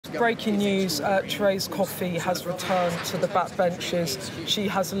Breaking news, Therese Coffey has returned to the backbenches. She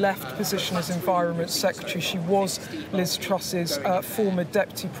has left position as Environment Secretary. She was Liz Truss's former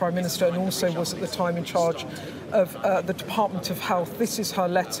Deputy Prime Minister and also was at the time in charge of the Department of Health. This is her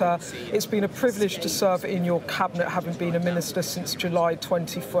letter. It's been a privilege to serve in your cabinet, having been a minister since July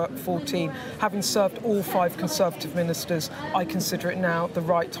 2014. Having served all 5 Conservative ministers, I consider it now the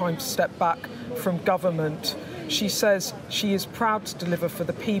right time to step back from government. She says she is proud to deliver for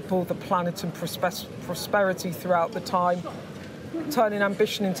the people, the planet and prosperity throughout the time. Turning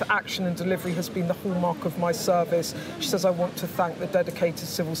ambition into action and delivery has been the hallmark of my service. She says, I want to thank the dedicated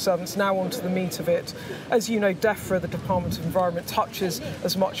civil servants. Now on to the meat of it. As you know, DEFRA, the Department of Environment, touches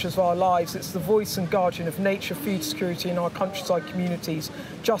as much as our lives. It's the voice and guardian of nature, food security in our countryside communities.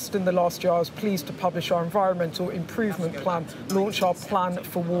 Just in the last year, I was pleased to publish our environmental improvement plan, launch our plan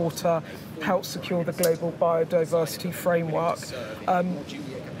for water, help secure the global biodiversity framework.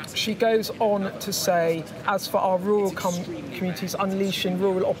 She goes on to say, as for our rural communities, unleashing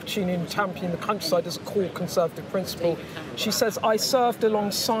rural opportunity and championing the countryside is a core Conservative principle. She says, I served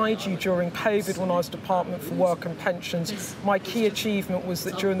alongside you during COVID when I was Department for Work and Pensions. My key achievement was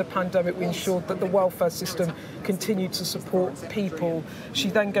that during the pandemic we ensured that the welfare system continued to support people. She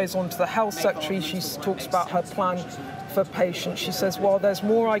then goes on to the Health Secretary. She talks about her plan for patients. She says, while there's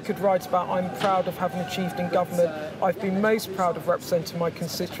more I could write about, I'm proud of having achieved in government. I've been most proud of representing my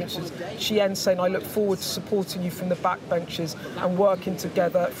constituencies. She ends saying, I look forward to supporting you from the backbenches and working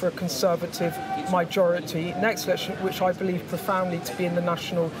together for a Conservative majority next election, which I believe profoundly to be in the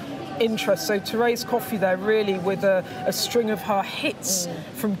national interest. So Therese Coffey there really with a string of her hits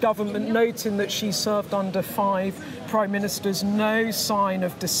from government, noting that she served under 5 Prime Ministers, no sign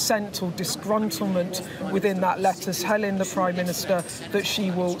of dissent or disgruntlement within that letter, telling the Prime Minister that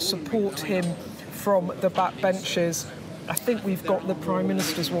she will support him from the backbenches. I think we've got the Prime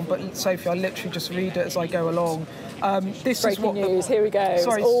Minister's one, but Sophie, I literally just read it as I go along. This Breaking is what news. Here we go.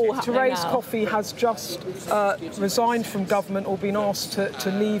 Sorry, Therese now. Coffey has just resigned from government or been asked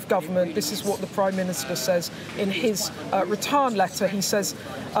to leave government. This is what the Prime Minister says in his return letter. He says,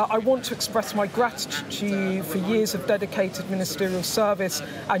 I want to express my gratitude to you for years of dedicated ministerial service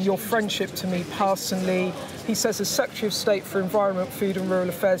and your friendship to me personally. He says, as Secretary of State for Environment, Food and Rural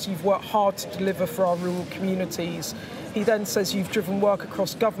Affairs, you've worked hard to deliver for our rural communities. He then says you've driven work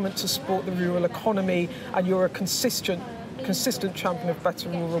across government to support the rural economy and you're a consistent champion of better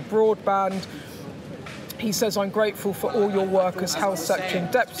rural broadband. He says, I'm grateful for all your work as Health Secretary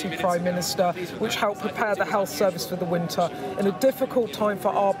and Deputy Prime Minister, which helped prepare the health service for the winter. In a difficult time for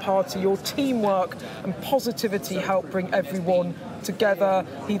our party, your teamwork and positivity helped bring everyone together.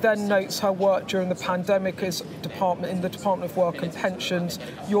 He then notes her work during the pandemic as in the Department of Work and Pensions.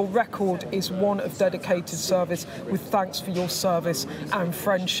 Your record is one of dedicated service with thanks for your service and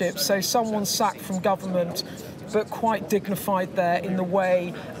friendship. So someone sacked from government, but quite dignified there in the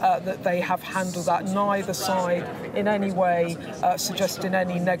way that they have handled that. Neither side in any way suggesting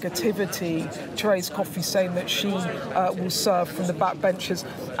any negativity. Therese Coffey saying that she will serve from the backbenches.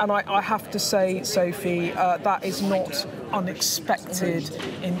 And I have to say, Sophie, that is not unexpected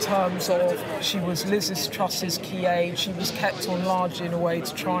in terms of she was Liz Truss's key aide. She was kept on largely in a way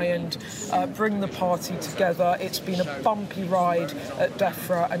to try and bring the party together. It's been a bumpy ride at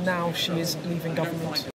DEFRA and now she is leaving government.